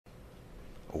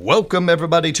Welcome,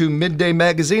 everybody, to Midday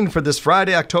Magazine for this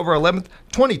Friday, October 11th,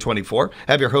 2024.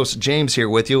 I have your host, James, here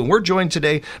with you, and we're joined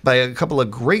today by a couple of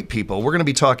great people. We're going to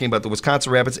be talking about the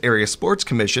Wisconsin Rapids Area Sports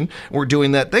Commission. We're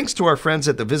doing that thanks to our friends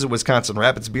at the Visit Wisconsin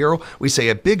Rapids Bureau. We say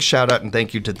a big shout-out and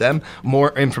thank you to them.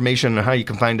 More information on how you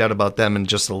can find out about them in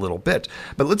just a little bit.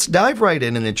 But let's dive right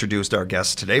in and introduce our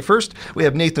guests today. First, we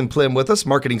have Nathan Plym with us,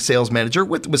 Marketing Sales Manager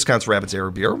with the Wisconsin Rapids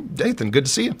Area Bureau. Nathan, good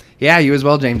to see you. Yeah, you as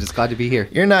well, James. It's glad to be here.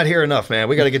 You're not here enough, man.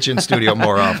 We got to get you in studio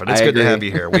more often. It's good to have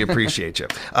you here. We appreciate you.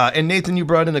 And Nathan, you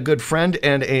brought in a good friend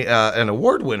and an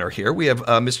award winner here. We have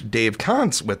Mr. Dave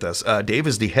Kontz with us. Dave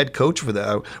is the head coach for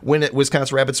the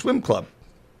Wisconsin Rapids Swim Club.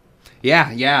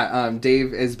 Yeah.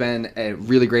 Dave has been a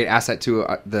really great asset to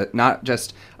not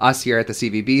just us here at the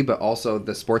CVB, but also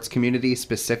the sports community,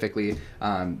 specifically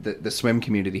the swim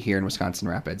community here in Wisconsin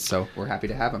Rapids. So we're happy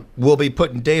to have him. We'll be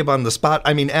putting Dave on the spot.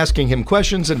 I mean, asking him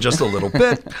questions in just a little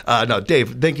bit. No,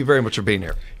 Dave, thank you very much for being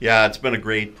here. Yeah, it's been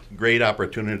a great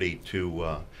opportunity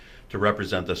to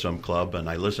represent the swim club, and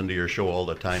I listen to your show all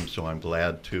the time, so I'm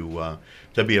glad to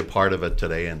be a part of it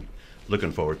today, and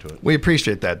looking forward to it. We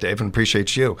appreciate that, Dave, and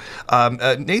appreciate you.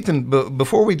 Nathan,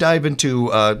 before we dive into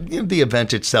the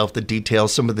event itself, the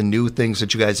details, some of the new things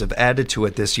that you guys have added to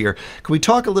it this year, can we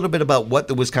talk a little bit about what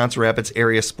the Wisconsin Rapids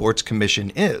Area Sports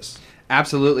Commission is?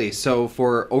 Absolutely. So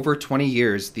for over 20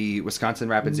 years, the Wisconsin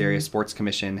Rapids Area Sports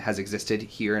Commission has existed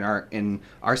here in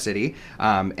our city,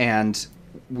 and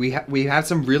we have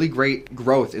some really great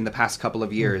growth in the past couple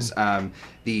of years.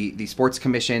 The Sports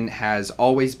Commission has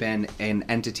always been an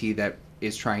entity that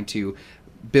is trying to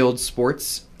build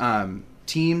sports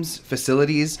teams,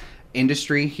 facilities,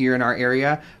 industry here in our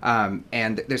area,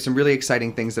 and there's some really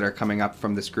exciting things that are coming up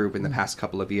from this group in the past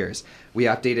couple of years. We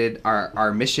updated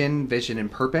our mission, vision,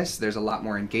 and purpose. There's a lot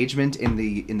more engagement in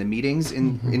the meetings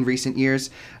in recent years.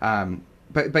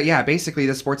 But yeah, basically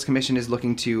the Sports Commission is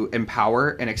looking to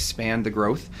empower and expand the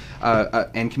growth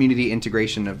and community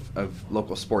integration of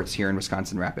local sports here in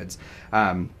Wisconsin Rapids.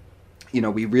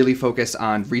 We really focus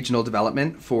on regional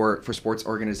development for sports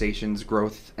organizations'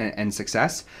 growth and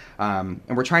success. And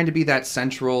we're trying to be that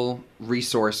central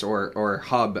resource or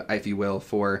hub, if you will,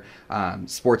 for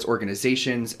sports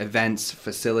organizations, events,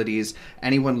 facilities,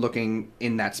 anyone looking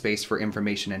in that space for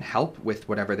information and help with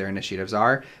whatever their initiatives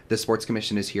are. The Sports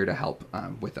Commission is here to help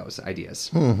with those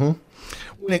ideas. Mm-hmm.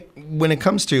 When it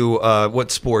comes to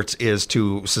what sports is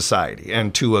to society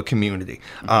and to a community,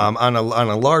 on a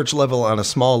large level, on a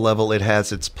small level, it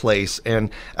has its place. And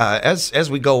as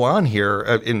we go on here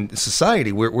in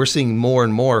society, we're seeing more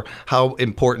and more how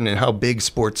important and how big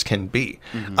sports can be.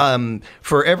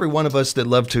 For every one of us that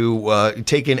love to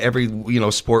take in every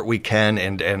sport we can,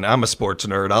 and I'm a sports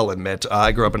nerd, I'll admit.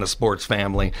 I grew up in a sports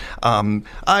family.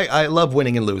 I love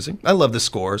winning and losing. I love the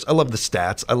scores. I love the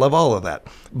stats. I love all of that.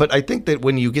 But I think that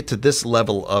when you get to this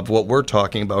level of what we're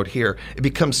talking about here, it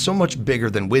becomes so much bigger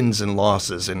than wins and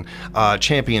losses and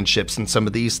championships and some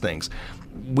of these things.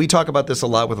 We talk about this a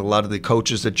lot with a lot of the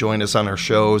coaches that join us on our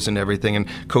shows and everything. And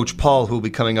Coach Paul, who will be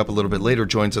coming up a little bit later,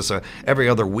 joins us every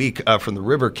other week from the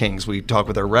River Kings. We talk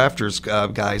with our Rafters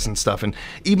guys and stuff. And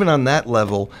even on that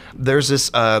level, there's this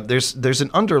there's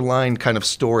an underlying kind of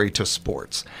story to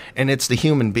sports, and it's the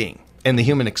human being and the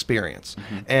human experience.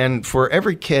 And for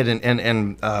every kid,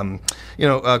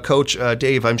 Coach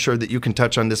Dave, I'm sure that you can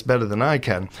touch on this better than I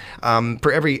can.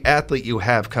 For every athlete you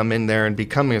have come in there and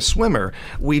becoming a swimmer,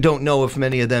 we don't know if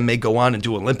many of them may go on and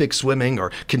do Olympic swimming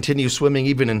or continue swimming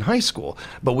even in high school.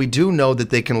 But we do know that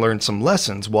they can learn some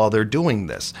lessons while they're doing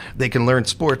this. They can learn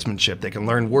sportsmanship. They can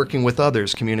learn working with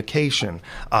others, communication,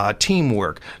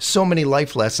 teamwork, so many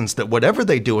life lessons that whatever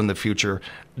they do in the future,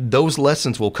 those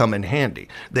lessons will come in handy.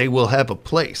 They will have a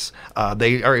place.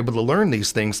 They are able to learn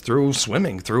these things through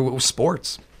swimming, through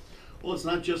sports. Well, it's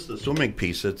not just the swimming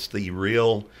piece. It's the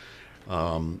real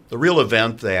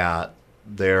event that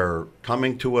they're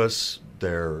coming to us.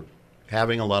 They're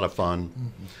having a lot of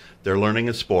fun. They're learning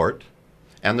a sport,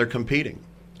 and they're competing.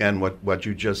 And what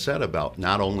you just said about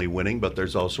not only winning, but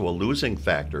there's also a losing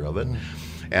factor of it.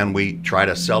 And we try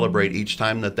to celebrate each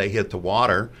time that they hit the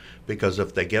water, because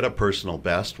if they get a personal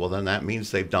best, well, then that means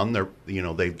they've done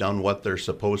they've done what they're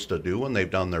supposed to do, and they've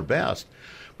done their best.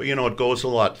 But it goes a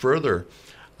lot further.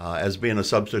 As being a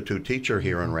substitute teacher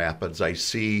here in Rapids, I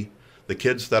see the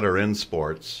kids that are in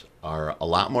sports are a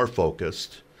lot more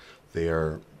focused.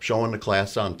 They're showing the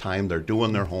class on time. They're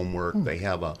doing their homework. They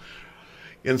have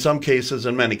in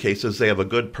many cases, they have a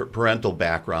good parental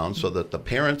background so that the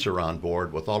parents are on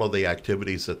board with all of the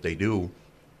activities that they do.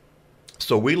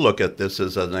 So we look at this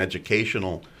as an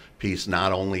educational piece,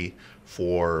 not only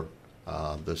for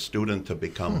the student to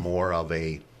become more of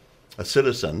a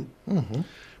citizen,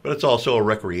 but it's also a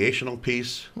recreational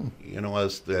piece. You know,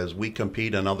 as we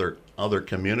compete in other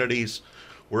communities,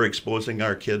 we're exposing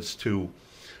our kids to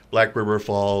Black River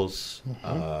Falls,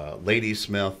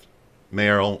 Ladysmith,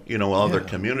 Merrill, you know, other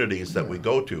communities that we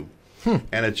go to.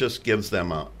 And it just gives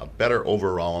them a better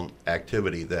overall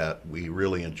activity that we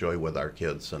really enjoy with our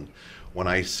kids. And when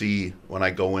I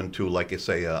go into, like I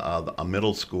say, a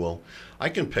middle school, I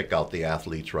can pick out the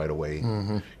athletes right away.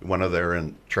 Whether they're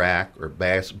in track or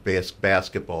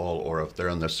basketball, or if they're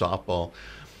in the softball.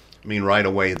 I mean, right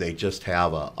away they just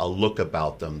have a look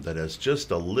about them that is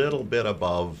just a little bit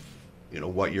above, you know,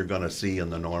 what you're going to see in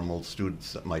the normal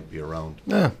students that might be around.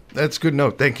 Yeah, that's a good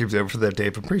note. Thank you for that,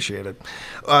 Dave. Appreciate it.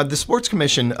 The Sports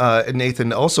Commission,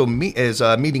 Nathan, also is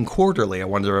meeting quarterly. I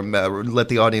wanted to let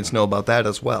the audience know about that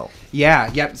as well.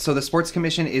 Yeah. So the Sports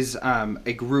Commission is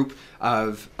a group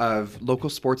of local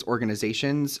sports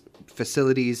organizations,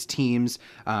 facilities, teams,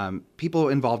 people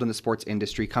involved in the sports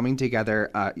industry coming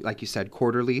together, like you said,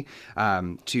 quarterly,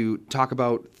 to talk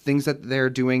about things that they're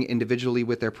doing individually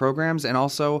with their programs, and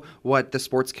also what the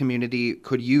sports community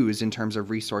could use in terms of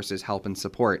resources, help, and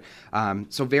support.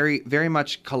 So very, very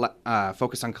much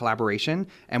focused on collaboration,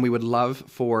 and we would love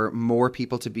for more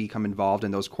people to become involved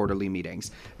in those quarterly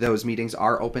meetings. Those meetings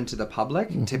are open to the public.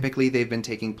 Typically, they've been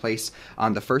taking place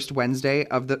on the first Wednesday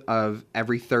of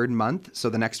every third month. So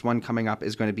the next one coming up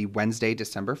is going to be Wednesday,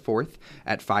 December 4th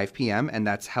at 5 p.m., and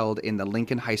that's held in the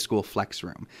Lincoln High School Flex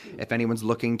Room. If anyone's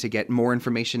looking to get more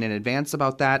information in advance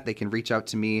about that, they can reach out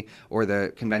to me or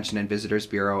the Convention and Visitors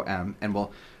Bureau, and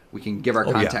we can give our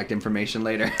contact information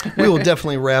later. We will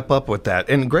definitely wrap up with that.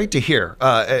 And great to hear.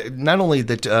 Not only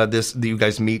that you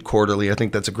guys meet quarterly, I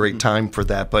think that's a great time for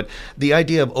that, but the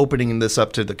idea of opening this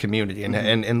up to the community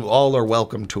and all are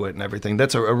welcome to it and everything.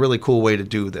 That's a really cool way to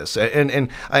do this. And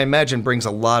I imagine brings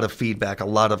a lot of feedback, a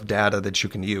lot of data that you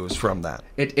can use from that.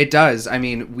 It does. I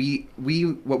mean,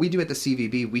 what we do at the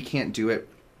CVB, we can't do it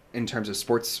in terms of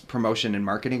sports promotion and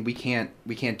marketing. We can't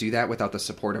do that without the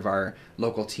support of our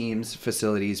local teams,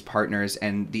 facilities, partners,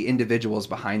 and the individuals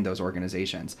behind those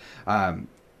organizations.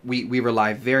 We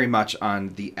rely very much on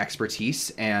the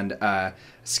expertise and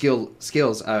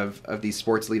skills of these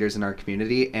sports leaders in our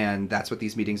community, and that's what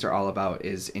these meetings are all about,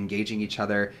 is engaging each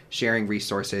other, sharing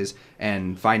resources,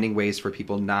 and finding ways for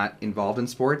people not involved in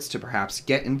sports to perhaps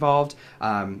get involved,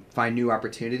 find new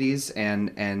opportunities,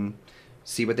 and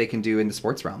see what they can do in the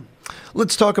sports realm.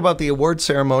 Let's talk about the award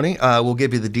ceremony. We'll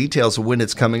give you the details of when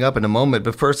it's coming up in a moment,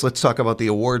 but first let's talk about the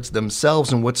awards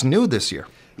themselves and what's new this year.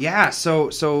 Yeah, so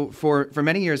for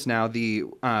many years now, the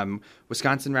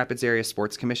Wisconsin Rapids Area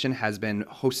Sports Commission has been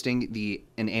hosting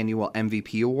an annual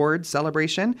MVP award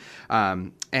celebration,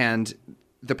 and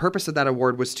the purpose of that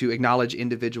award was to acknowledge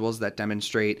individuals that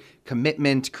demonstrate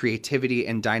commitment, creativity,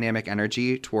 and dynamic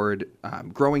energy toward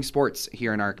growing sports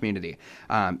here in our community,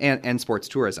 and sports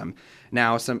tourism.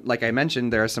 Now, like I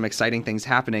mentioned, there are some exciting things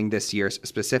happening this year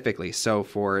specifically. So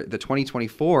for the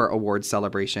 2024 award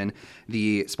celebration,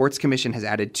 the Sports Commission has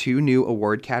added 2 new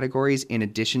award categories in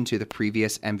addition to the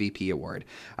previous MVP award.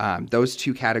 Those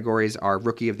 2 categories are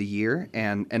Rookie of the Year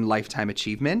and Lifetime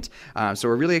Achievement. So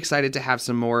we're really excited to have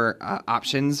some more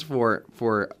options for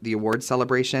the award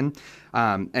celebration.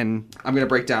 And I'm going to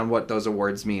break down what those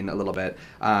awards mean a little bit.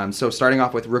 So starting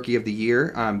off with Rookie of the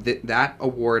Year, that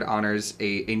award honors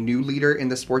a new leader in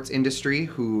the sports industry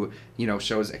who,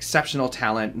 shows exceptional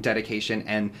talent, dedication,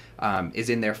 and is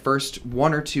in their first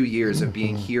 1 or 2 years of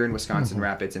being here in Wisconsin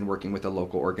Rapids and working with a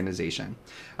local organization.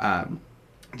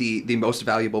 The Most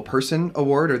Valuable Person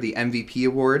Award, or the MVP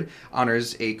Award,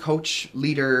 honors a coach,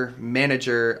 leader,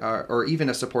 manager, or even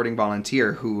a supporting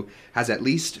volunteer who has at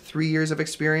least 3 years of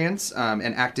experience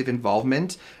and active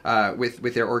involvement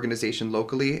with their organization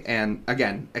locally, and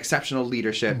again, exceptional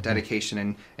leadership,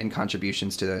 dedication, and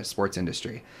contributions to the sports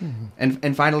industry.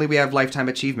 And finally, we have Lifetime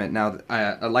Achievement. Now,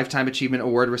 a Lifetime Achievement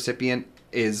Award recipient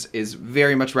is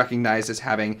very much recognized as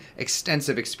having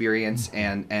extensive experience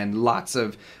and lots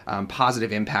of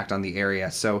positive impact on the area.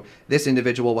 So this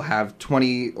individual will have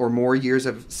 20 or more years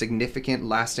of significant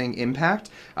lasting impact.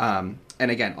 And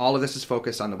again, all of this is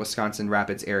focused on the Wisconsin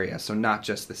Rapids area, so not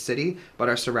just the city, but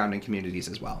our surrounding communities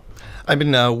as well. I've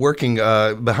been working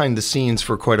behind the scenes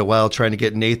for quite a while, trying to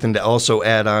get Nathan to also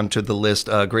add on to the list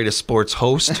greatest sports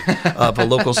host of a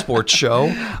local sports show.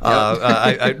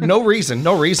 No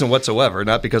reason whatsoever,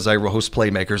 not because I host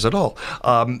Playmakers at all.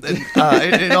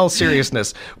 In all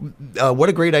seriousness, what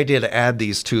a great idea to add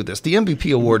these to this. The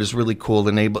MVP award is really cool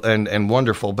and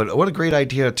wonderful, but what a great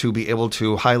idea to be able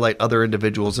to highlight other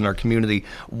individuals in our community community.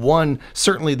 One,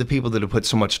 certainly the people that have put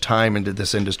so much time into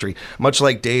this industry. Much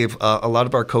like Dave, a lot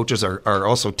of our coaches are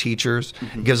also teachers.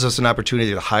 It gives us an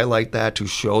opportunity to highlight that, to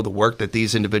show the work that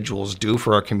these individuals do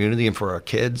for our community and for our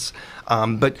kids.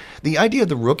 But the idea of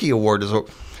the Rookie Award is,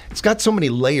 it's got so many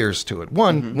layers to it.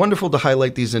 One, wonderful to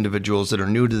highlight these individuals that are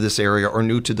new to this area or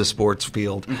new to the sports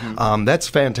field. That's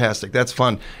fantastic. That's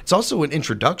fun. It's also an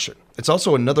introduction. It's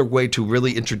also another way to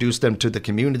really introduce them to the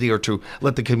community, or to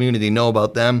let the community know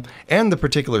about them and the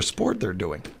particular sport they're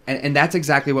doing. And that's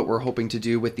exactly what we're hoping to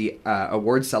do with the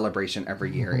award celebration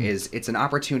every year. Is it's an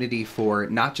opportunity for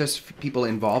not just people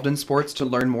involved in sports to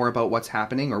learn more about what's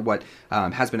happening or what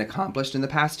has been accomplished in the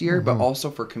past year, but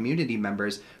also for community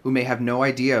members who may have no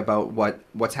idea about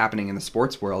what's happening in the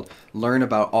sports world, learn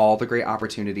about all the great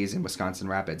opportunities in Wisconsin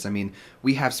Rapids. I mean,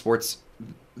 we have sports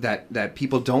that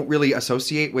people don't really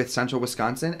associate with Central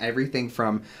Wisconsin. Everything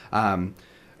from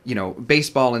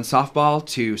baseball and softball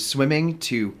to swimming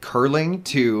to curling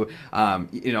to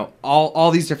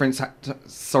all these different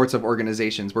sorts of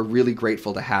organizations. We're really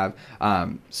grateful to have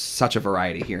such a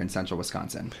variety here in Central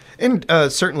Wisconsin. And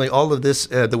certainly all of this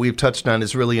that we've touched on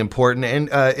is really important, and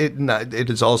it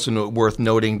is also worth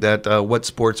noting that what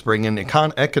sports bring in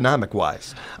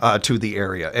economic-wise to the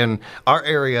area. And our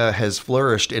area has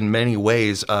flourished in many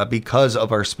ways because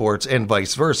of our sports, and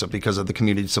vice versa, because of the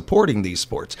community supporting these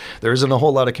sports. There isn't a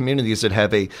whole lot of communities that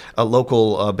have a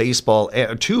local baseball,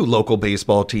 two local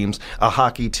baseball teams, a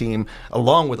hockey team,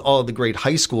 along with all of the great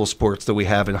high school sports that we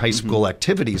have and high school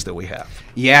activities that we have.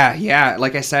 Yeah.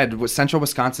 Like I said, Central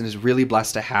Wisconsin is really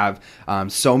blessed to have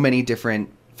so many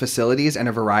different facilities and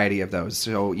a variety of those.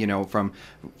 So,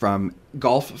 from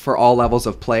golf for all levels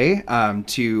of play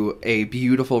to a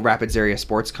beautiful Rapids area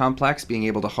sports complex, being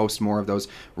able to host more of those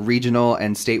regional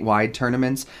and statewide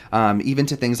tournaments, even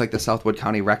to things like the Southwood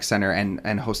County Rec Center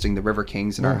and hosting the River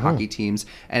Kings and our hockey teams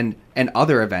and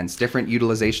other events, different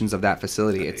utilizations of that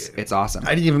facility. It's awesome.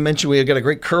 I didn't even mention we got a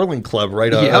great curling club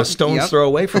right a stone's throw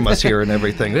away from us here and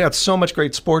everything. We got so much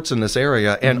great sports in this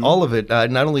area, and all of it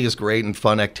not only is great and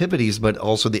fun activities, but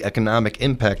also the economic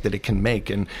impact that it can make,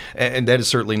 and that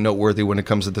is certainly noteworthy when it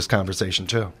comes to this conversation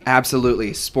too.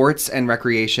 Absolutely. Sports and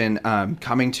recreation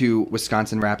coming to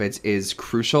Wisconsin Rapids is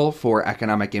crucial for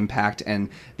economic impact and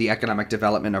the economic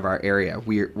development of our area.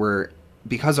 We're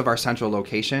because of our central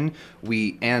location,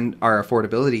 and our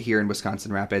affordability here in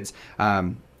Wisconsin Rapids,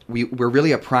 we're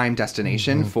really a prime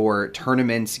destination for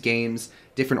tournaments, games,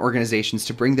 different organizations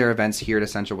to bring their events here to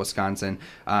Central Wisconsin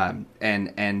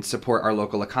and support our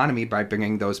local economy by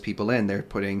bringing those people in. They're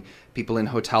putting people in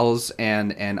hotels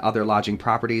and other lodging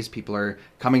properties. People are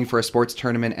coming for a sports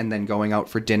tournament and then going out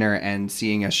for dinner and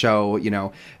seeing a show.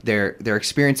 They're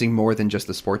experiencing more than just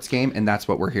the sports game, and that's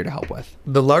what we're here to help with.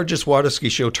 The largest water ski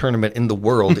show tournament in the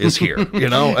world is here.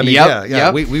 I mean,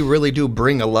 Yep. We really do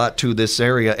bring a lot to this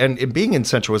area, and being in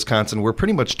Central Wisconsin, we're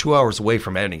pretty much 2 hours away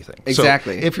from anything.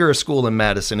 Exactly. So if you're a school in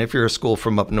Madison, if you're a school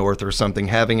from up north or something,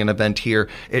 having an event here,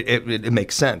 it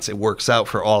makes sense. It works out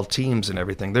for all teams and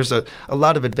everything. There's a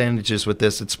lot of advantages with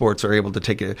this that sports are able to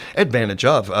take advantage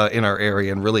of in our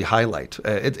area and really highlight.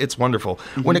 It's wonderful.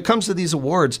 When it comes to these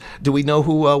awards, do we know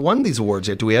who won these awards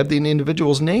yet? Do we have the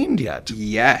individuals named yet?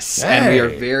 Yes, Hey. and we are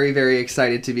very, very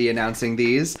excited to be announcing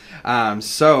these.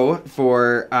 So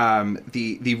for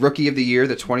the Rookie of the Year,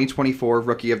 the 2024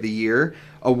 Rookie of the Year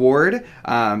award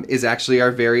is actually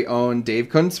our very own Dave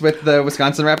Kontz with the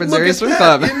Wisconsin Rapids Area Swim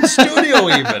Club. In studio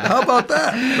even. How about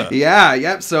that?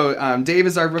 Yep. So Dave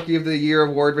is our Rookie of the Year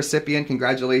award recipient.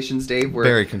 Congratulations, Dave.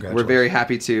 Congratulations. We're very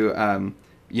happy to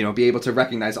be able to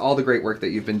recognize all the great work that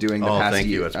you've been doing the past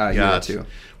year or two.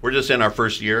 We're just in our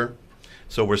first year.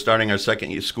 So we're starting our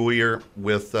second school year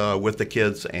with the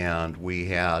kids, and we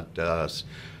had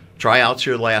tryouts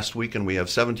here last week, and we have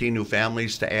 17 new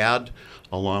families to add,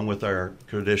 along with our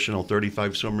traditional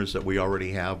 35 swimmers that we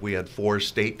already have. We had 4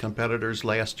 state competitors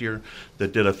last year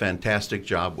that did a fantastic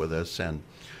job with us, and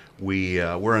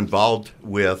we're involved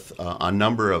with a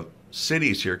number of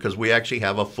cities here because we actually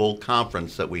have a full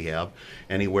conference that we have,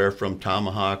 anywhere from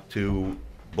Tomahawk to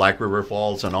Black River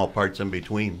Falls and all parts in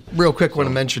between. Real quick, want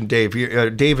to mention Dave.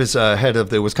 Dave is head of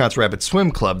the Wisconsin Rapids Swim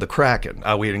Club, the Kraken.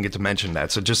 We didn't get to mention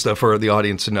that, so just for the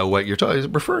audience to know what you're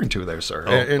referring to there, sir.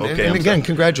 And again,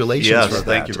 congratulations. Yes, for that.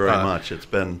 Thank you very much. It's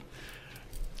been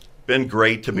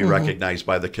great to be recognized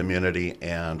by the community,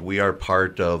 and we are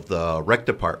part of the rec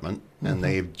department, and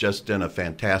they've just done a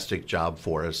fantastic job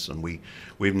for us, and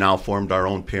we've now formed our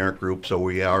own parent group, so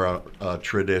we are a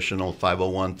traditional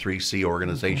 501(c)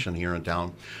 organization here in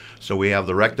town. So we have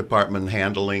the rec department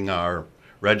handling our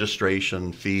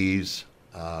registration fees,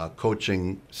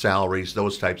 coaching salaries,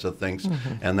 those types of things.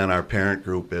 And then our parent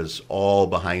group is all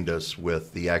behind us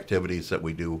with the activities that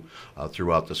we do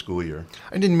throughout the school year.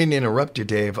 I didn't mean to interrupt you,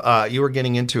 Dave. You were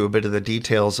getting into a bit of the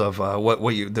details of what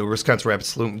the Wisconsin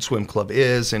Rapids Swim Club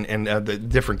is and the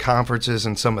different conferences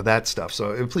and some of that stuff.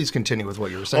 So please continue with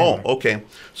what you were saying. Oh, okay.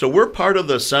 So we're part of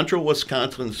the Central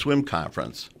Wisconsin Swim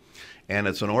Conference. And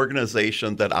it's an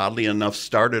organization that, oddly enough,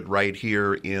 started right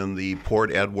here in the Port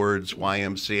Edwards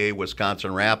YMCA,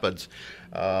 Wisconsin Rapids,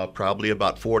 probably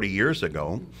about 40 years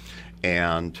ago,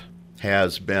 and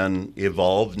has been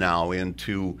evolved now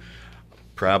into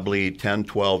probably 10,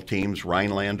 12 teams: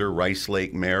 Rhinelander, Rice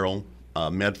Lake, Merrill,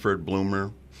 Medford,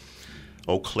 Bloomer,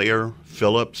 Eau Claire,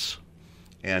 Phillips,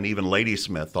 and even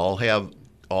Ladysmith all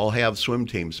have swim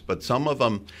teams, but some of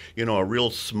them, are real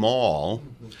small.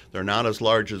 They're not as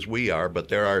large as we are, but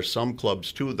there are some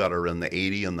clubs too that are in the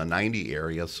 80 and the 90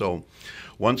 area. So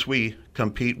once we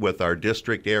compete with our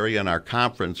district area and our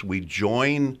conference, we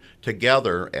join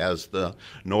together as the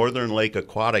Northern Lake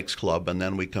Aquatics Club, and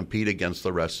then we compete against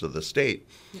the rest of the state.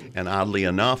 And oddly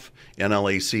enough,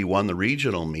 NLAC won the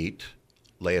regional meet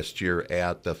last year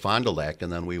at the Fond du Lac,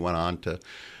 and then we went on to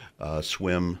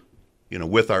swim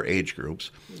with our age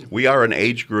groups. We are an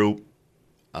age group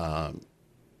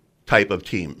type of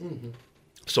team.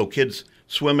 So kids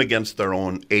swim against their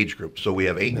own age group. So we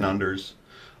have 8 and unders,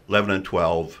 11 and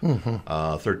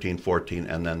 12, 13, 14,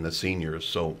 and then the seniors.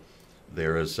 So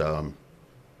there is,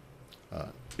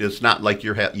 it's not like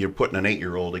you're putting an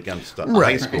 8-year-old against a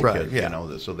high school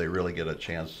kid, so they really get a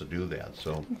chance to do that.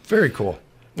 So very cool.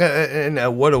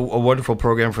 And what a wonderful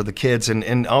program for the kids,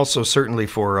 and also certainly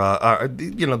for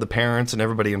the parents and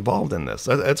everybody involved in this.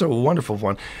 That's a wonderful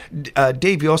one.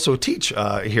 Dave, you also teach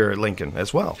here at Lincoln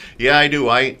as well. Yeah, I do.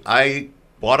 I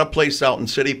bought a place out in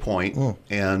City Point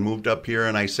and moved up here,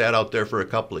 and I sat out there for a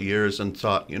couple of years and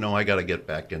thought, I got to get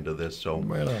back into this. So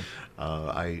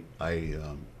I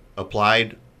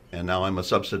applied, and now I'm a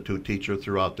substitute teacher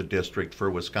throughout the district for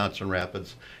Wisconsin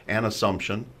Rapids and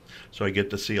Assumption. So I get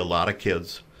to see a lot of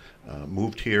kids.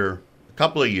 Moved here a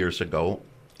couple of years ago,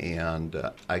 and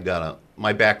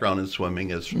my background in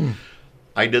swimming is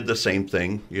I did the same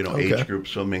thing, age group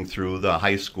swimming through the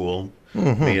high school.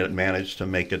 Managed to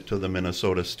make it to the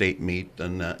Minnesota State meet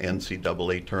and the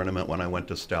NCAA tournament when I went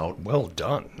to Stout. Well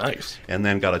done. Nice. And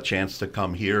then got a chance to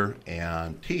come here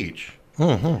and teach.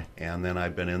 And then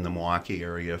I've been in the Milwaukee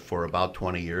area for about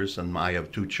 20 years, and I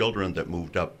have 2 children that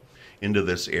moved up into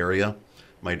this area.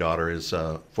 My daughter is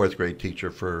a 4th grade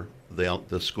teacher for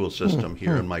the school system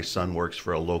here, and my son works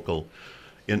for a local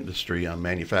industry,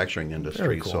 manufacturing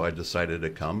industry. Cool. So I decided to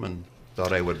come and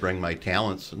thought I would bring my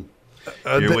talents, and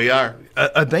here we are.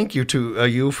 Thank you to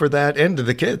you for that, and to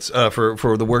the kids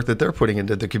for the work that they're putting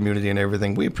into the community and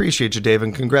everything. We appreciate you, Dave,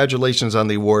 and congratulations on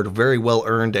the award. Very well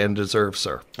earned and deserved,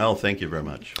 sir. Oh, thank you very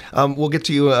much. We'll get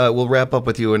to you. We'll wrap up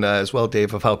with you and as well,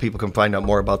 Dave, of how people can find out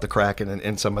more about the Kraken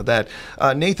and some of that.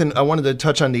 Nathan, I wanted to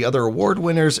touch on the other award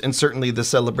winners and certainly the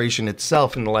celebration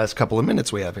itself in the last couple of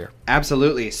minutes we have here.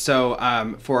 Absolutely. So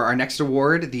for our next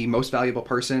award, the Most Valuable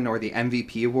Person or the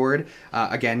MVP award,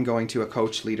 again, going to a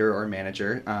coach, leader, or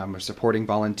manager, or supporting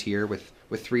volunteer with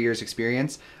 3 years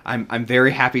experience. I'm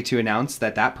very happy to announce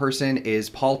that person is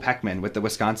Paul Peckman with the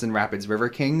Wisconsin Rapids River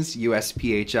Kings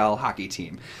USPHL hockey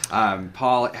team.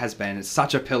 Paul has been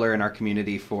such a pillar in our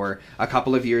community for a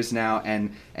couple of years now,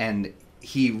 and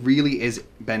he really has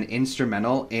been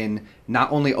instrumental in not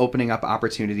only opening up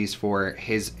opportunities for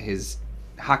his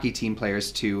hockey team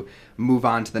players to move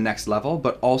on to the next level,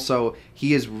 but also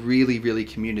he is really, really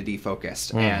community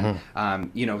focused. And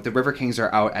the River Kings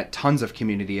are out at tons of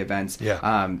community events.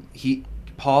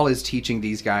 Paul is teaching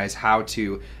these guys how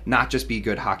to not just be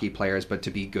good hockey players, but to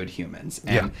be good humans,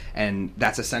 and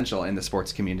that's essential in the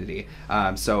sports community.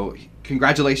 So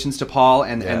congratulations to Paul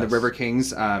and the River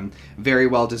Kings. Very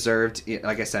well deserved.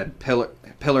 Like I said, pillar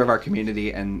of our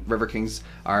community, and River Kings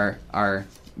are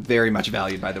very much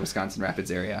valued by the Wisconsin Rapids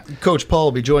area. Coach Paul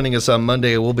will be joining us on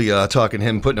Monday. We'll be talking to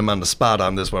him, putting him on the spot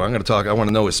on this one. I want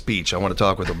to know his speech. I want to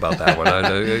talk with him about that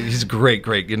one. He's a great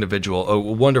individual, a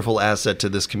wonderful asset to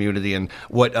this community, and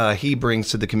what he brings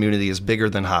to the community is bigger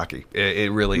than hockey.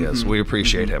 It really is. We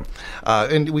appreciate him.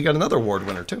 And we got another award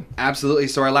winner, too. Absolutely.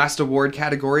 So our last award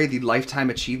category, the Lifetime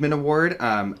Achievement Award,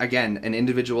 again, an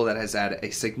individual that has had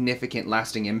a significant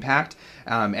lasting impact.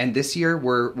 And this year,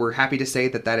 we're happy to say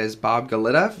that is Bob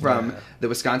Galita from the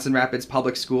Wisconsin Rapids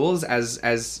Public Schools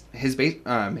as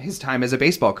his time as a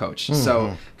baseball coach.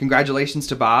 So congratulations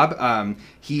to Bob.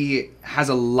 He has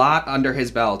a lot under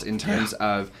his belt in terms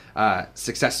of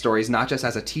success stories, not just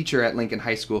as a teacher at Lincoln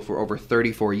High School for over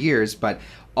 34 years, but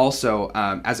also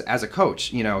as a coach.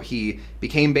 He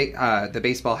became the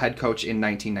baseball head coach in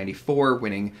 1994,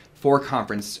 winning 4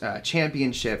 conference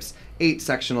championships, 8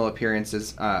 sectional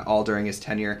appearances, all during his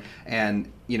tenure.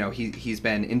 And he's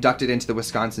been inducted into the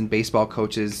Wisconsin Baseball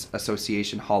Coaches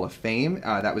Association Hall of Fame.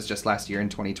 That was just last year in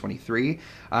 2023.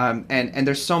 And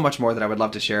there's so much more that I would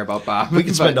love to share about Bob. We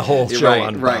could spend a whole show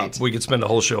on Bob. Right. We could spend a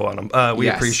whole show on him. We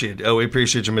Yes. appreciate you,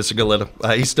 Mr.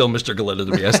 Galetta. He's still Mr. Galetta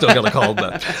to me. I still got to call him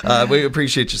that. We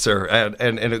appreciate you, sir,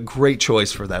 and a great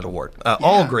choice for that award.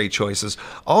 All great choices,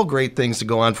 all great things to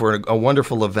go on for a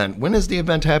wonderful event. When is the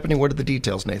event happening? What are the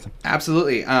details, Nathan?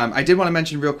 Absolutely. I did want to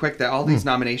mention real quick that all these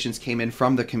nominations came in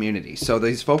from the community. So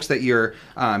these folks that you're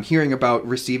hearing about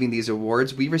receiving these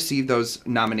awards, we received those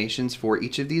nominations for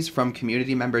each of these from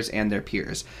community members and their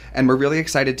peers. And we're really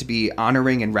excited to be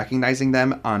honoring and recognizing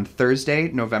them on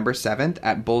Thursday, November 7th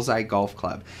at Bullseye Golf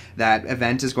Club. That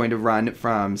event is going to run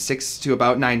from 6 to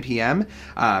about 9 p.m.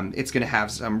 It's going to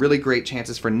have some really great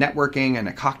chances for networking and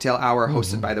a cocktail hour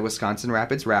hosted by the Wisconsin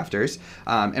Rapids Rafters.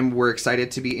 And we're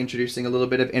excited to be introducing a little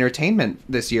bit of entertainment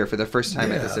this year for the first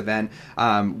time at this event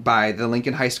by the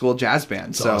Lincoln High School Jazz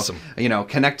Band. That's awesome.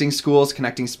 Connecting schools,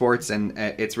 connecting sports, and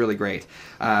it's really great.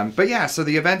 So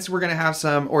the events, we're going to have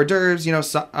some hors d'oeuvres,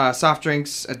 soft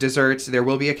drinks, desserts. There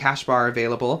will be a cash bar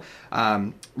available.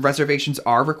 Reservations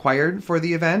are required for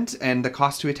the event, and the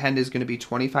cost to attend is going to be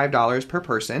 $25 per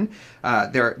person.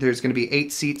 There's going to be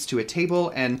 8 seats to a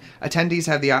table, and attendees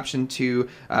have the option to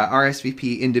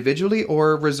RSVP individually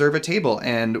or reserve a table.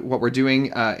 And what we're doing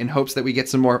in hopes that we get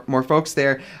some more folks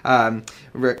there,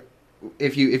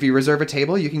 if you reserve a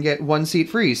table, you can get 1 seat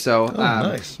free. So,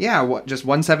 nice. Just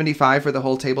 $175 for the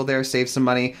whole table there. Save some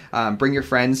money. Bring your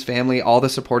friends, family, all the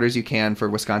supporters you can for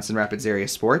Wisconsin Rapids area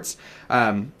sports.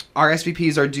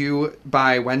 RSVPs are due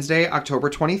by Wednesday, October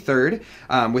 23rd,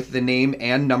 with the name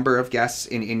and number of guests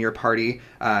in your party.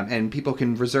 And people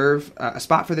can reserve a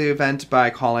spot for the event by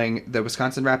calling the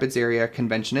Wisconsin Rapids Area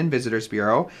Convention and Visitors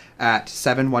Bureau at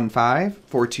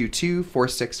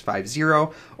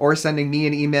 715-422-4650 or sending me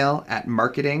an email at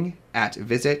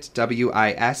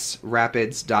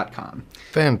marketing@visitwisrapids.com.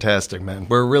 Fantastic, man.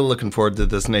 We're really looking forward to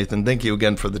this, Nathan. Thank you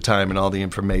again for the time and all the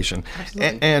information.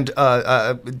 Absolutely. And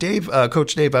Dave,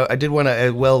 Coach Dave, I did want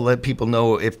to let people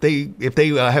know if they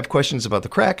have questions about the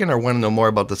Kraken or want to know more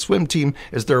about the swim team,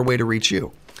 is there a way to reach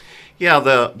you? Yeah,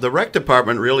 the rec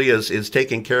department really is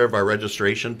taking care of our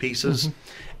registration pieces,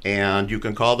 and you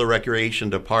can call the recreation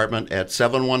department at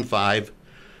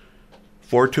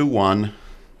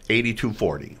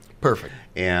 715-421-8240. Perfect.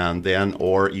 And then,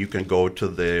 or you can go to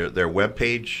their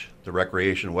webpage, the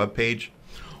recreation webpage,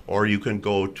 or you can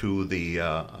go to the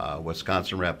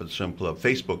Wisconsin Rapids Swim Club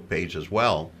Facebook page as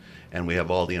well, and we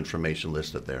have all the information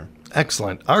listed there.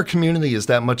 Excellent. Our community is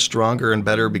that much stronger and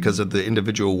better because of the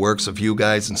individual works of you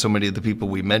guys and so many of the people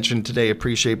we mentioned today.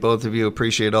 Appreciate both of you.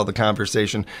 Appreciate all the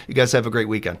conversation. You guys have a great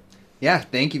weekend. Yeah,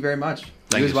 thank you very much.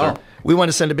 Thank you you, as well. sir. We want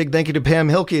to send a big thank you to Pam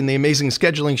Hilke and the amazing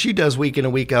scheduling she does week in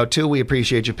and week out, too. We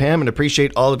appreciate you, Pam, and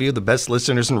appreciate all of you, the best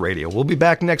listeners in radio. We'll be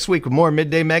back next week with more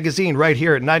Midday Magazine right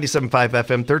here at 97.5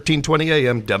 FM, 1320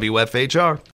 AM, WFHR.